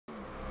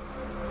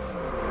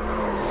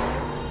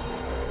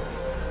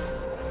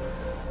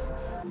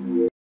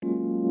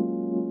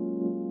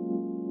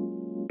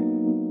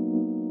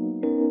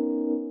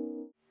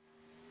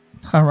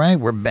Alright,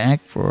 we're back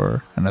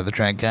for another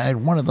track guide.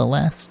 One of the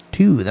last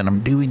two that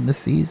I'm doing this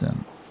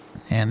season.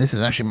 And this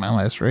is actually my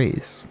last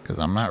race, because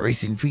I'm not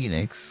racing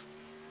Phoenix.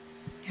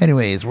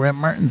 Anyways, we're at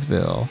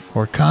Martinsville,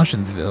 or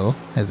Cautionsville,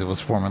 as it was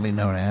formerly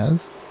known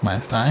as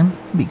last time,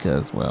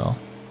 because, well,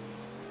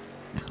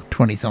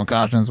 20-some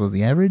cautions was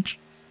the average.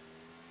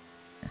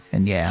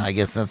 And yeah, I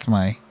guess that's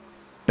my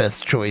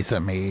best choice I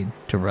made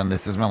to run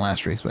this as my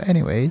last race. But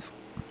anyways,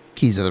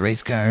 keys to the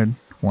race card.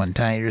 1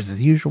 tires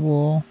as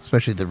usual,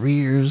 especially the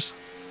rears.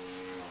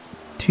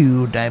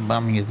 2 dive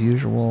bombing as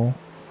usual.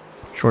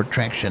 Short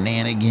track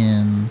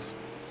shenanigans.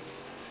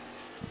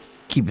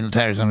 Keeping the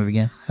tires on it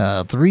again.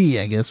 3,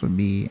 I guess, would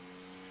be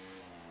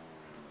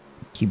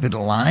keep it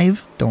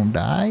alive, don't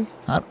die.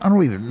 I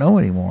don't even know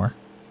anymore.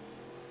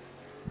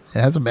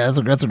 That's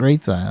a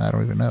great sign. I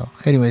don't even know.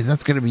 Anyways,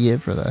 that's going to be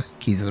it for the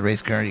keys of the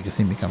race car. You can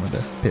see me coming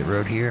to pit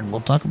road here, and we'll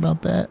talk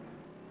about that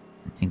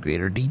in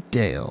greater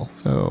detail.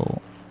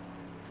 So,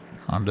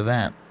 on to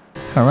that.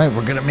 Alright,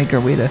 we're going to make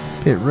our way to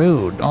pit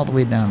road, all the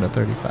way down to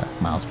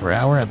 35 miles per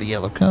hour at the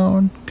yellow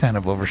cone. Kind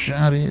of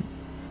overshot it.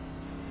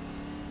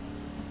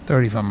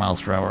 35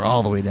 miles per hour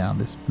all the way down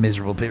this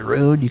miserable pit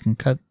road. You can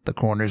cut the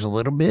corners a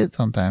little bit.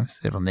 Sometimes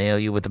it'll nail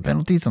you with the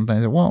penalty,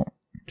 sometimes it won't.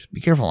 Just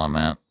be careful on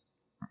that.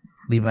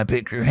 Leave my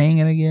pit crew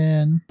hanging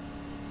again.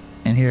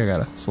 And here I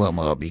gotta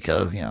slow-mo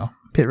because, you know,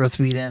 pit road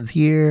speed ends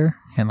here.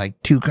 And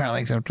like 2 car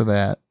lengths after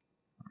that,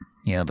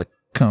 you know, the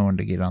cone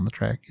to get on the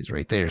track is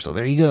right there. So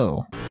there you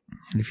go.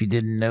 And if you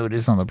didn't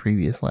notice on the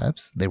previous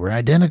laps, they were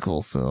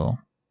identical. So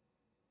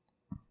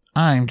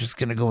I'm just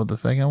gonna go with the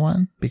second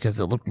one because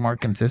it looked more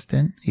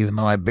consistent. Even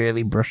though I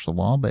barely brushed the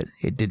wall, but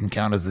it didn't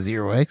count as a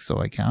 0x, so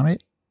I count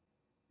it.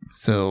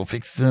 So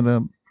fixed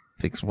setup,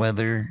 fixed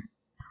weather,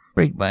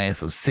 brake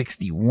bias of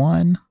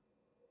 61.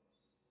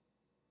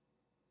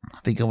 I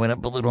think I went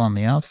up a little on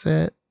the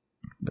offset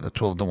with a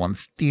 12-to-1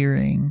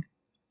 steering.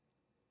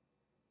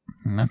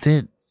 And that's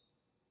it.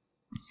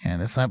 And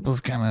this lap was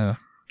kind of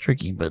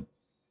tricky, but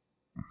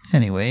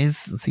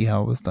anyways, let's see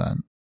how it was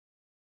done.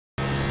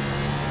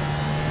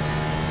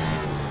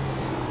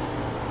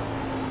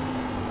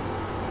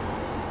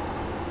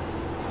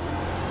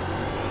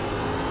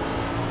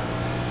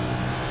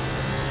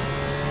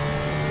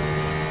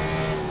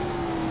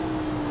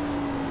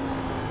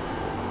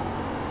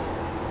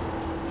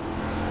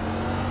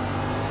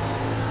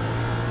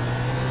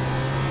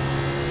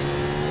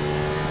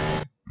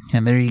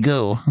 And there you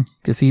go. You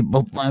can see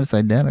both laps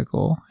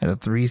identical at a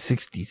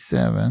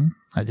 367.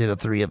 I did a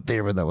 3 up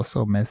there, but that was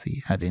so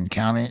messy. I didn't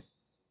count it.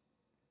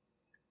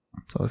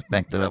 So let's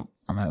back that up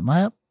on that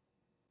lap.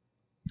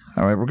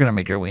 Alright, we're going to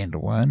make our way into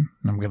 1. And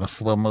I'm going to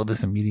slow-mo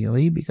this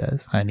immediately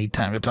because I need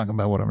time to talk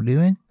about what I'm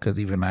doing. Because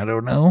even I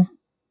don't know.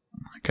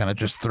 I kind of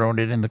just thrown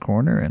it in the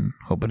corner and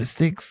hoping it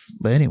sticks.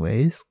 But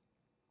anyways,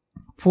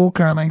 full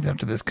car length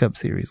after this Cup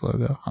Series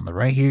logo. On the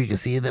right here, you can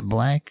see that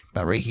black.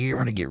 About right here,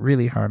 we're going to get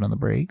really hard on the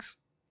brakes.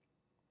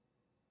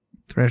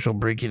 Threshold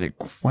braking at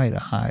quite a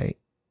high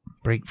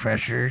brake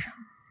pressure.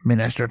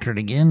 Minute I start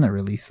turning again, I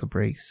release the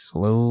brakes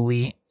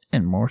slowly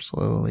and more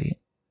slowly.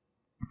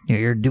 You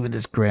know, you're doing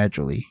this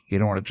gradually. You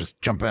don't want to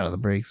just jump out of the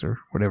brakes or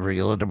whatever,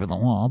 you'll end up in the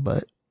wall,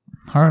 but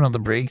hard on the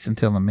brakes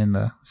until I'm in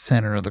the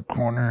center of the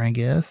corner, I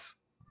guess.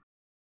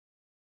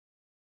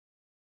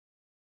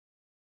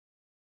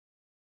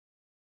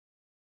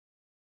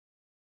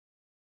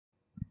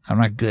 I'm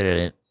not good at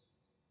it.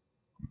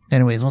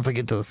 Anyways, once I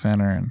get to the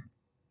center and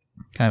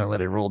kind of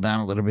let it roll down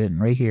a little bit, and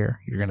right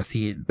here, you're going to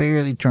see it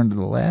barely turn to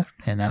the left,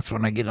 and that's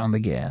when I get on the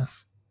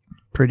gas.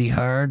 Pretty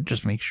hard,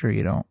 just make sure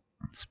you don't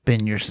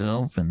spin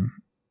yourself and,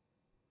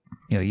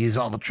 you know, use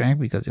all the track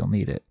because you'll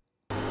need it.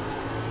 And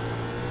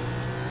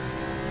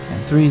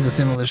 3 is a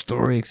similar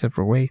story, except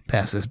we're way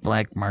past this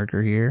black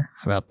marker here,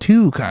 about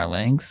 2 car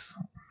lengths.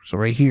 So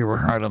right here, we're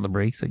hard on the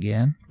brakes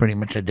again, pretty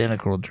much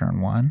identical to turn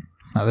 1.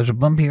 Now there's a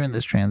bump here in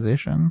this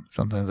transition.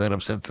 Sometimes that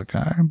upsets the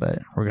car, but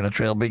we're going to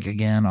trail brake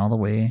again all the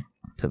way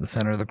to the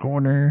center of the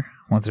corner.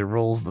 Once it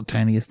rolls the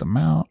tiniest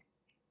amount,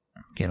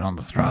 get on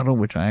the throttle,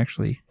 which I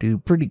actually do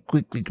pretty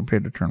quickly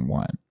compared to turn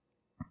 1.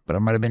 But I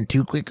might have been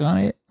too quick on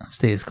it.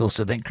 Stay as close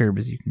to that curb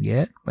as you can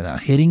get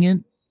without hitting it.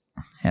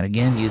 And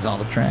again, use all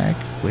the track,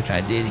 which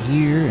I did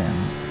here,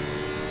 and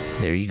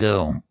there you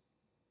go.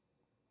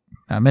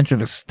 I mentioned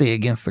to stay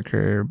against the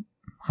curb.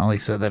 I only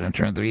said that in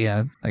turn 3.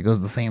 Yeah, that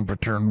goes the same for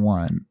turn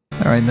 1.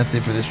 Alright, that's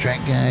it for this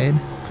track guide.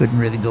 Couldn't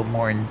really go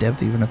more in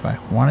depth even if I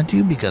wanted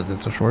to because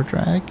it's a short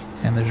track.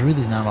 And there's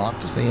really not a lot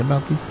to say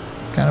about these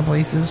kind of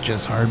places,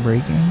 just hard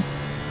braking.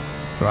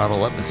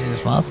 Throttle up as soon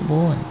as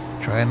possible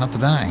and try not to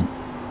die.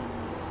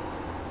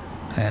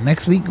 And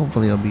next week,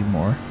 hopefully it'll be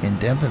more in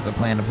depth as I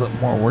plan to put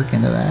more work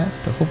into that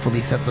to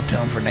hopefully set the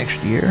tone for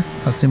next year.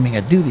 Assuming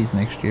I do these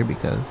next year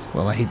because,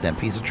 well, I hate that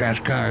piece of trash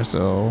car,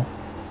 so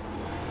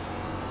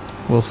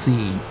we'll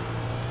see.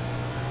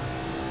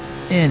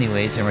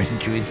 Anyways, iRacing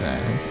Chewy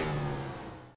side.